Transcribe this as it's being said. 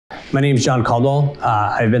My name is John Caldwell.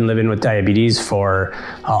 I've been living with diabetes for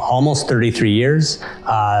almost 33 years.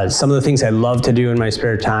 Some of the things I love to do in my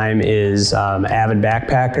spare time is avid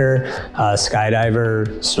backpacker, skydiver,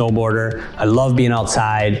 snowboarder. I love being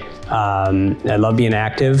outside. I love being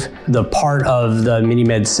active. The part of the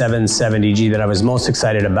MiniMed 770G that I was most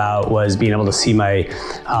excited about was being able to see my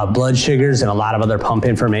blood sugars and a lot of other pump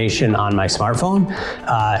information on my smartphone.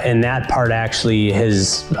 And that part actually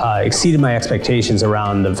has exceeded my expectations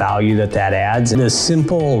around the value that adds. The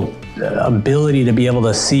simple ability to be able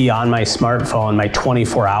to see on my smartphone my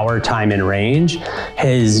 24-hour time in range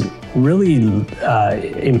has really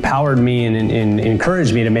empowered me and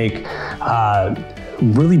encouraged me to make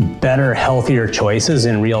really better, healthier choices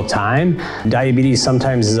in real time. Diabetes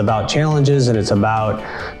sometimes is about challenges, and it's about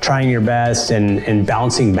trying your best and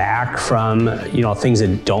bouncing back from things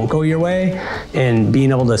that don't go your way, and being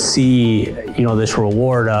able to see this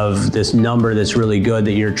reward of this number that's really good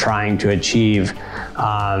that you're trying to achieve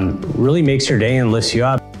really makes your day and lifts you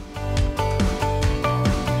up.